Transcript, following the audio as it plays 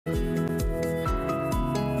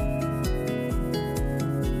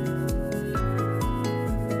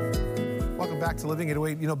back to Living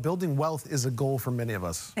Akamai. You know, building wealth is a goal for many of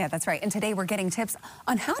us. Yeah, that's right. And today we're getting tips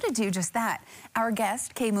on how to do just that. Our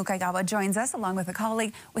guest, Mukaigawa, joins us along with a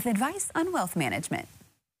colleague with advice on wealth management.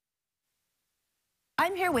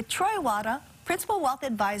 I'm here with Troy Iwada, Principal Wealth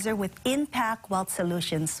Advisor with INPAC Wealth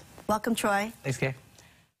Solutions. Welcome, Troy. Thanks, Kay.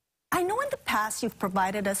 I know in the past you've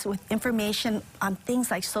provided us with information on things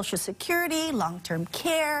like Social Security, long-term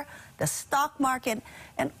care, the stock market,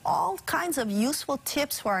 and all kinds of useful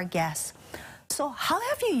tips for our guests. So how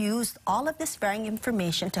have you used all of this varying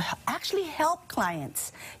information to actually help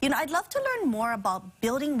clients? You know, I'd love to learn more about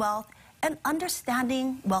building wealth and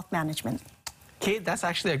understanding wealth management. Kate, that's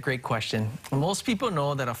actually a great question. Most people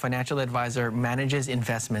know that a financial advisor manages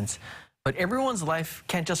investments, but everyone's life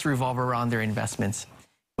can't just revolve around their investments.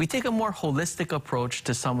 We take a more holistic approach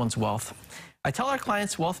to someone's wealth. I tell our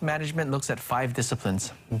clients wealth management looks at 5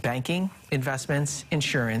 disciplines: banking, investments,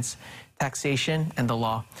 insurance, taxation, and the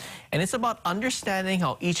law. And it's about understanding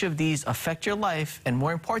how each of these affect your life and,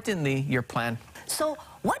 more importantly, your plan. So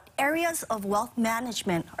what areas of wealth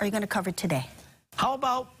management are you going to cover today? How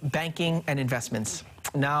about banking and investments?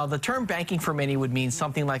 Now, the term banking for many would mean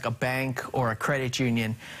something like a bank or a credit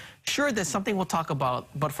union. Sure, that's something we'll talk about,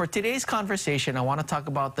 but for today's conversation, I want to talk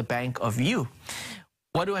about the bank of you.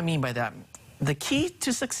 What do I mean by that? The key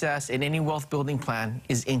to success in any wealth building plan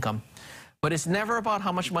is income, but it's never about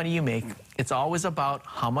how much money you make. It's always about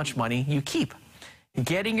how much money you keep.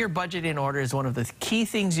 Getting your budget in order is one of the key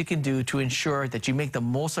things you can do to ensure that you make the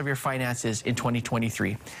most of your finances in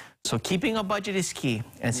 2023. So keeping a budget is key.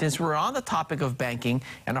 And since we're on the topic of banking,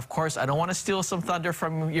 and of course, I don't want to steal some thunder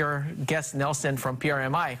from your guest, Nelson from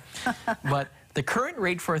PRMI, but the current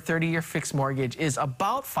rate for a 30-year fixed mortgage is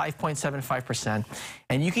about 5.75%.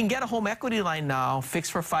 And you can get a home equity line now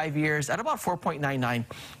fixed for 5 years at about 4.99.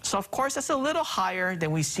 So of course, that's a little higher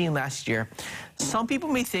than we've seen last year. Some people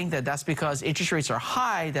may think that that's because interest rates are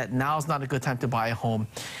high, that now's not a good time to buy a home.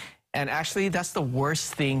 And actually, that's the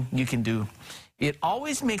worst thing you can do. It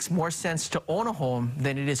always makes more sense to own a home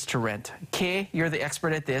than it is to rent. Kay, you're the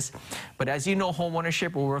expert at this, but as you know, home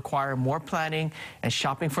ownership will require more planning, and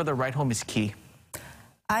shopping for the right home is key.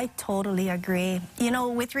 I totally agree. You know,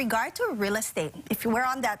 with regard to real estate, if we're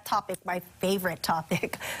on that topic, my favorite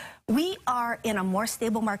topic, we are in a more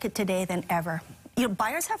stable market today than ever. You know,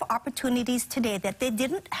 buyers have opportunities today that they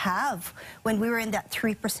didn't have when we were in that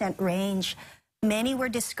 3% range. Many were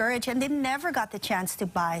discouraged and they never got the chance to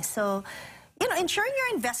buy. So, you know, ensuring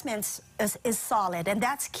your investments is solid, and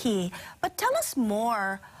that's key. But tell us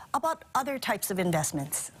more about other types of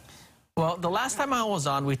investments. Well, the last time I was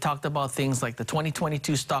on, we talked about things like the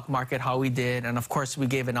 2022 stock market, how we did, and of course, we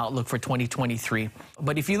gave an outlook for 2023.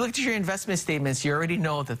 But if you looked at your investment statements, you already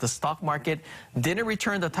know that the stock market didn't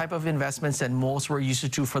return the type of investments that most were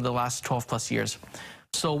used to for the last 12 plus years.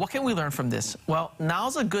 So what can we learn from this? Well,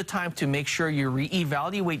 now's a good time to make sure you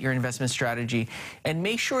reevaluate your investment strategy and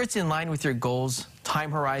make sure it's in line with your goals,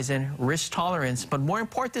 time horizon, risk tolerance, but more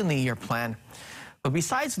importantly, your plan. But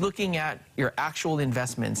besides looking at your actual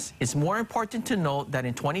investments, it's more important to note that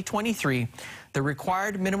in 2023, the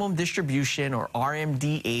required minimum distribution, or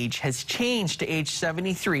RMD age, has changed to age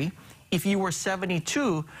 73 if you were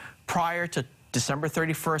 72 prior to December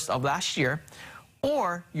 31st of last year,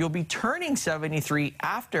 or you'll be turning 73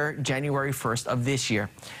 after January 1st of this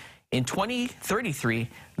year. In 2033,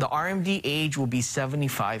 the RMD age will be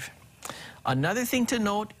 75. Another thing to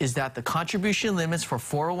note is that the contribution limits for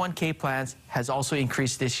 401k plans has also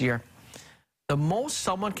increased this year. The most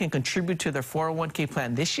someone can contribute to their 401k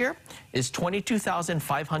plan this year is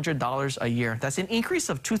 $22,500 a year. That's an increase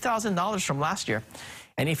of $2,000 from last year.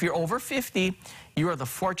 And if you're over 50, you are the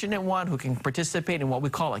fortunate one who can participate in what we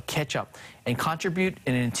call a catch-up and contribute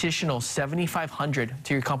an additional $7,500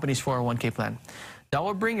 to your company's 401k plan. That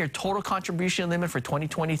will bring your total contribution limit for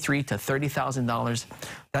 2023 to $30,000.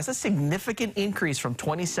 That's a significant increase from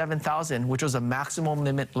 $27,000, which was a maximum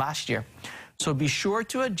limit last year. So be sure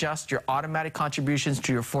to adjust your automatic contributions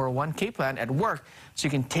to your 401k plan at work so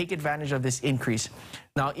you can take advantage of this increase.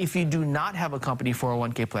 Now, if you do not have a company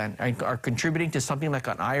 401k plan and are contributing to something like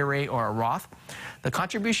an IRA or a Roth, the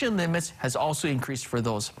contribution limits has also increased for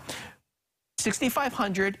those.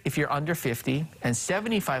 $6,500 if you're under 50 and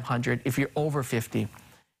 $7,500 if you're over 50.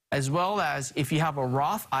 As well as if you have a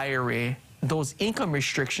Roth IRA, those income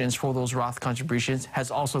restrictions for those Roth contributions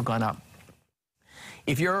has also gone up.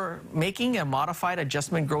 If you're making a modified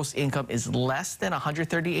adjustment gross income is less than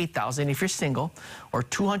 $138,000 if you're single, or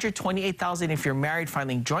 $228,000 if you're married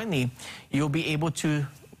filing jointly, you'll be able to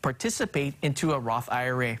participate into a Roth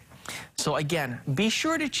IRA. So again, be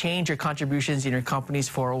sure to change your contributions in your company's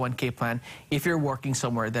 401k plan if you're working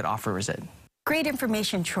somewhere that offers it. Great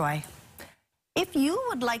information, Troy. If you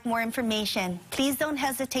would like more information, please don't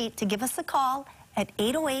hesitate to give us a call at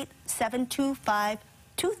 808-725-2000,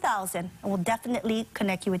 and we'll definitely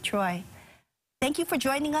connect you with Troy. Thank you for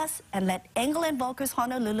joining us, and let Engel and Volkers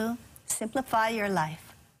Honolulu simplify your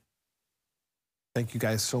life. Thank you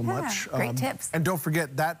guys so much. Great tips. And don't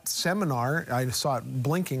forget, that seminar, I saw it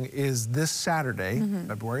blinking, is this Saturday,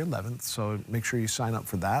 February 11th. So make sure you sign up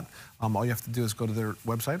for that. All you have to do is go to their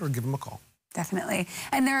website or give them a call. Definitely.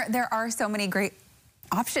 And there are so many great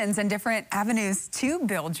options and different avenues to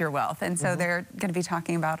build your wealth. And so they're going to be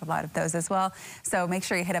talking about a lot of those as well. So make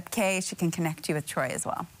sure you hit up Kay. She can connect you with Troy as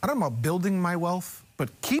well. I don't know about building my wealth, but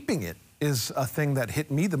keeping it is a thing that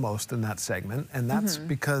hit me the most in that segment, and that's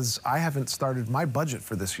because I haven't started my budget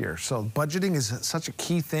for this year. So budgeting is such a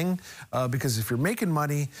key thing because if you're making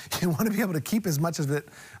money, you want to be able to keep as much of it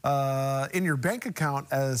in your bank account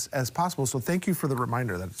as possible. So thank you for the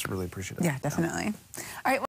reminder. That's really appreciated. Yeah, definitely. All right.